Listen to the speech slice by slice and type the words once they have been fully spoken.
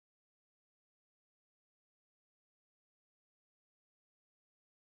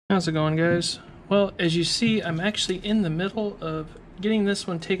How's it going, guys? Well, as you see, I'm actually in the middle of getting this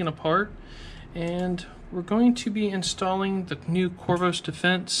one taken apart, and we're going to be installing the new Corvus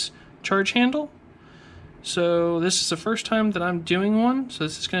defense charge handle. So this is the first time that I'm doing one, so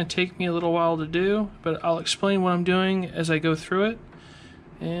this is going to take me a little while to do, but I'll explain what I'm doing as I go through it,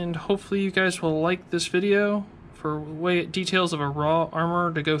 and hopefully you guys will like this video for way it details of a raw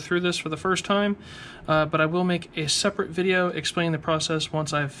armor to go through this for the first time, but I will make a separate video explaining the process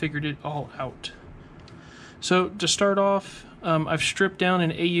once I've figured it all out. So to start off, I've stripped down an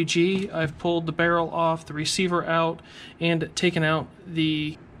AUG, I've pulled the barrel off, the receiver out, and taken out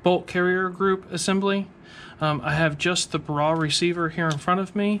the bolt carrier group assembly. I have just the raw receiver here in front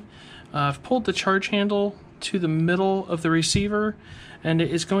of me. I've pulled the charge handle to the middle of the receiver, and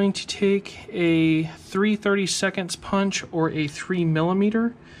it is going to take a 3/32 punch or a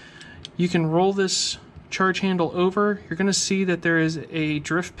 3mm. You can roll this charge handle over. You're going to see that there is a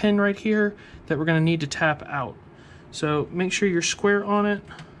drift pin right here that we're going to need to tap out. So make sure you're square on it.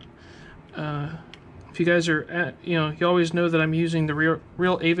 If you guys are at, you always know that I'm using the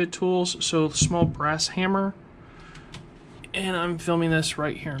real avid tools, so the small brass hammer. And I'm filming this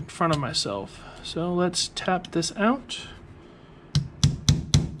right here in front of myself. So let's tap this out.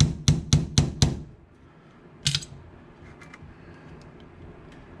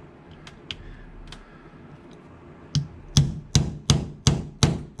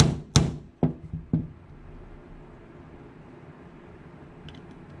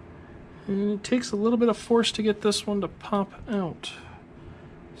 And it takes a little bit of force to get this one to pop out.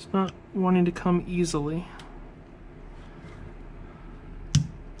 It's not wanting to come easily.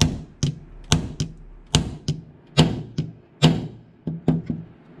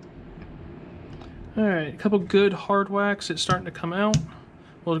 Alright, a couple good hard whacks, it's starting to come out.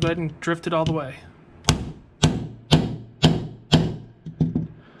 We'll go ahead and drift it all the way.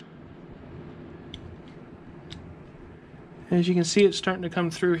 As you can see, it's starting to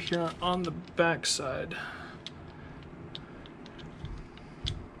come through here on the back side.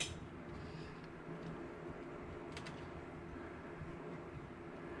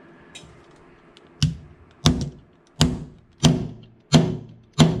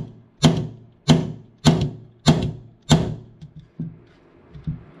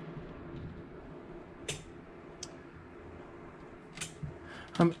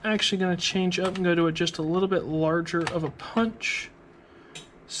 I'm actually going to change up and go to just a little bit larger of a punch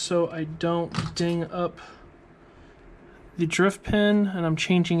so I don't ding up the drift pin, and I'm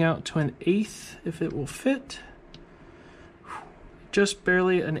changing out to an 1/8 if it will fit. Just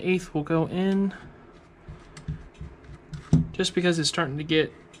barely an 1/8 will go in. Just because it's starting to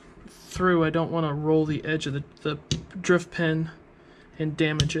get through, I don't want to roll the edge of the drift pin and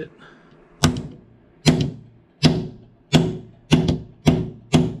damage it.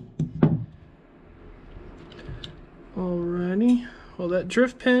 Alrighty, well, that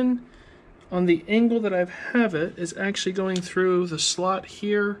drift pin on the angle that I have it is actually going through the slot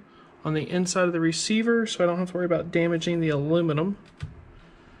here on the inside of the receiver, so I don't have to worry about damaging the aluminum.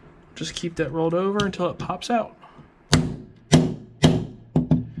 Just keep that rolled over until it pops out.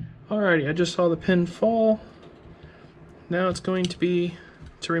 Alrighty, I just saw the pin fall. Now it's going to be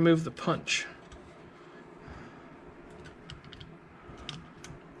to remove the punch.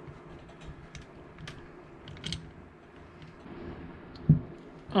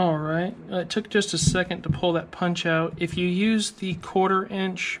 Alright, it took just a second to pull that punch out. If you use the 1/4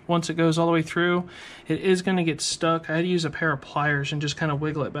 inch, once it goes all the way through, it is going to get stuck. I had to use a pair of pliers and just kind of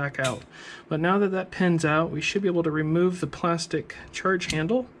wiggle it back out. But now that that pin's out, we should be able to remove the plastic charge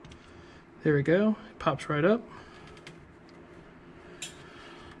handle. There we go, it pops right up.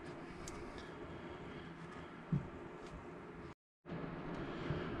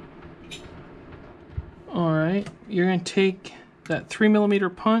 Alright, you're going to take that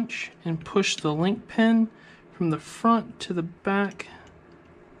 3mm punch and push the link pin from the front to the back.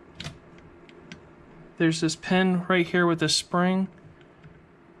 There's this pin right here with this spring,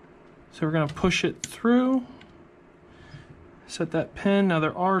 so we're going to push it through, set that pin. Now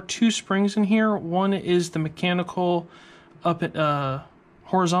there are 2 springs in here. One is the mechanical up at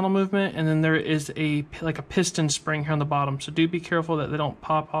horizontal movement, and then there is like a piston spring here on the bottom, so do be careful that they don't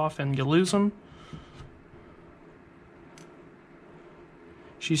pop off and you lose them.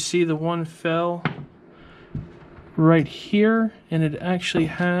 As you see, the one fell right here, and it actually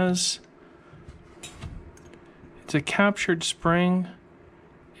has, it's a captured spring.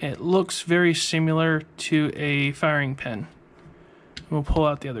 It looks very similar to a firing pin. We'll pull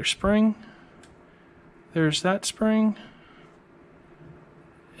out the other spring. There's that spring.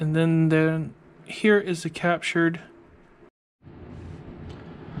 And then here is the captured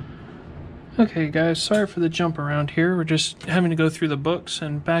Okay guys, sorry for the jump around here. We're just having to go through the books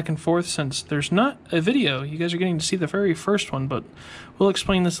and back and forth since there's not a video. You guys are getting to see the very first one, but we'll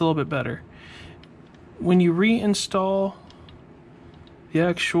explain this a little bit better. When you reinstall the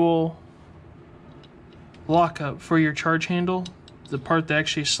actual lockup for your charge handle, the part that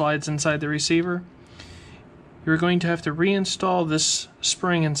actually slides inside the receiver, you're going to have to reinstall this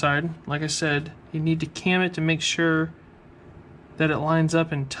spring inside. Like I said, you need to cam it to make sure that it lines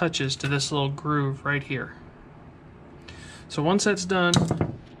up and touches to this little groove right here. So once that's done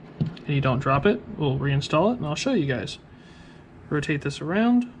and you don't drop it, we'll reinstall it and I'll show you guys. Rotate this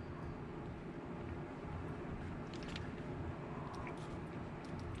around.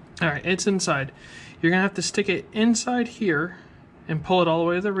 Alright, it's inside. You're gonna have to stick it inside here and pull it all the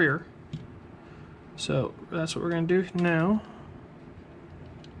way to the rear. So that's what we're gonna do now.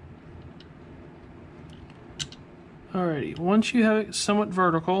 Alrighty, once you have it somewhat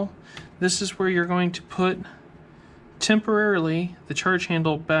vertical, this is where you're going to put temporarily the charge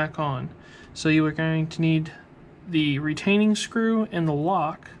handle back on. So you are going to need the retaining screw and the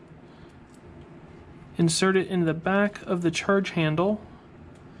lock. Insert it in the back of the charge handle.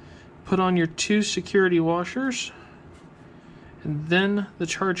 Put on your 2 security washers and then the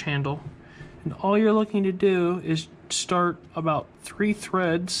charge handle. And all you're looking to do is start about 3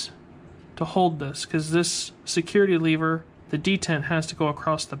 threads to hold this, because this security lever, the detent, has to go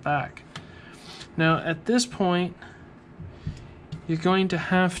across the back. Now at this point you're going to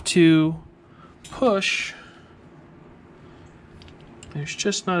have to push. There's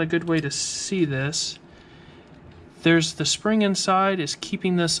just not a good way to see this. There's the spring inside is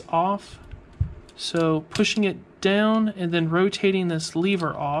keeping this off, so pushing it down and then rotating this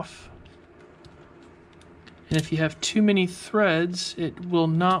lever off. And if you have too many threads, it will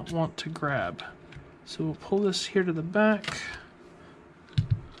not want to grab. So we'll pull this here to the back.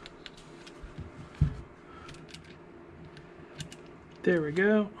 There we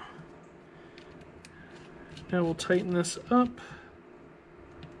go. Now we'll tighten this up.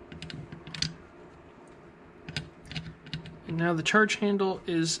 And now the charge handle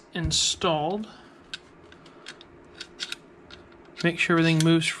is installed. Make sure everything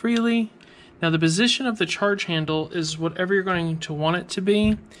moves freely. Now the position of the charge handle is whatever you're going to want it to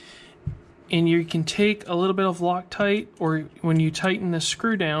be. And you can take a little bit of Loctite, or when you tighten the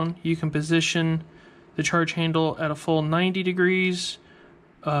screw down, you can position the charge handle at a full 90 degrees,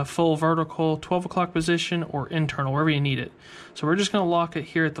 full vertical 12 o'clock position, or internal, wherever you need it. So we're just going to lock it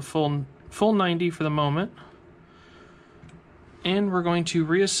here at the full 90 for the moment. And we're going to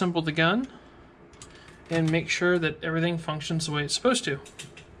reassemble the gun and make sure that everything functions the way it's supposed to.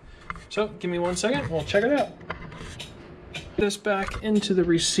 So give me 1 second, we'll check it out. Put this back into the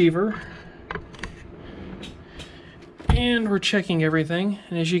receiver. And we're checking everything.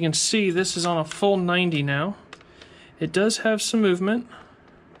 And as you can see, this is on a full 90 now. It does have some movement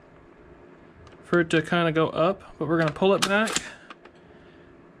for it to kind of go up, but we're going to pull it back.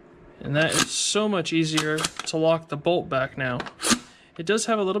 And that is so much easier to lock the bolt back now. It does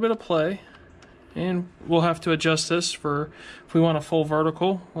have a little bit of play, and we'll have to adjust this for if we want a full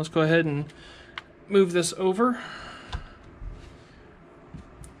vertical. Let's go ahead and move this over.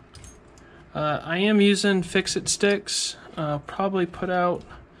 I am using Fixit sticks, probably put out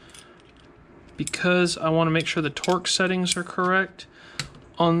because I want to make sure the torque settings are correct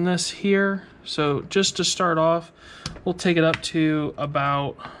on this here. So just to start off, we'll take it up to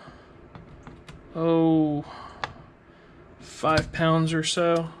about 5 pounds or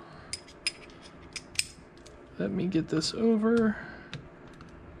so. Let me get this over.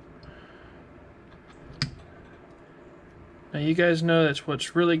 Now you guys know that's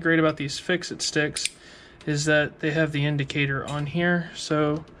what's really great about these Fixit sticks is that they have the indicator on here.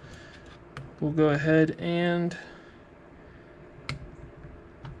 So we'll go ahead and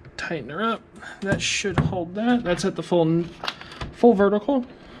tighten her up. That should hold that. That's at the full vertical.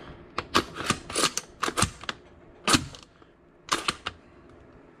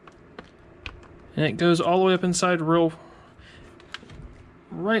 And it goes all the way up inside,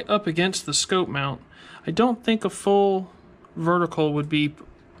 right up against the scope mount. I don't think a full vertical would be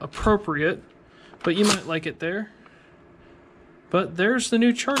appropriate, but you might like it there. But there's the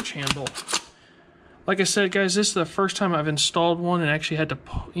new charge handle. Like I said, guys, this is the first time I've installed one and actually had to,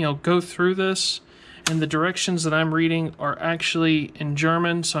 go through this. And the directions that I'm reading are actually in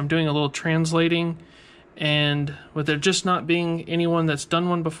German, so I'm doing a little translating. And with there just not being anyone that's done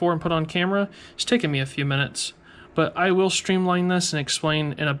one before and put on camera, it's taken me a few minutes. But I will streamline this and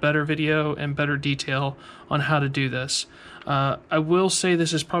explain in a better video and better detail on how to do this. I will say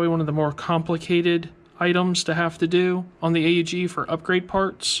this is probably one of the more complicated items to have to do on the AUG for upgrade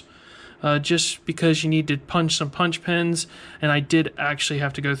parts. just because you need to punch some punch pins, and I did actually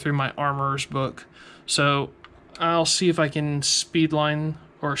have to go through my armorer's book. So I'll see if I can speedline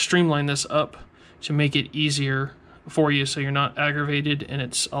or streamline this up to make it easier for you so you're not aggravated and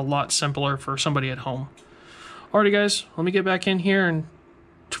it's a lot simpler for somebody at home. Alrighty guys, let me get back in here and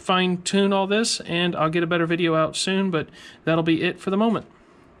fine tune all this, and I'll get a better video out soon, but that'll be it for the moment.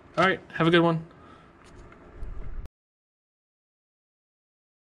 Alright, have a good one.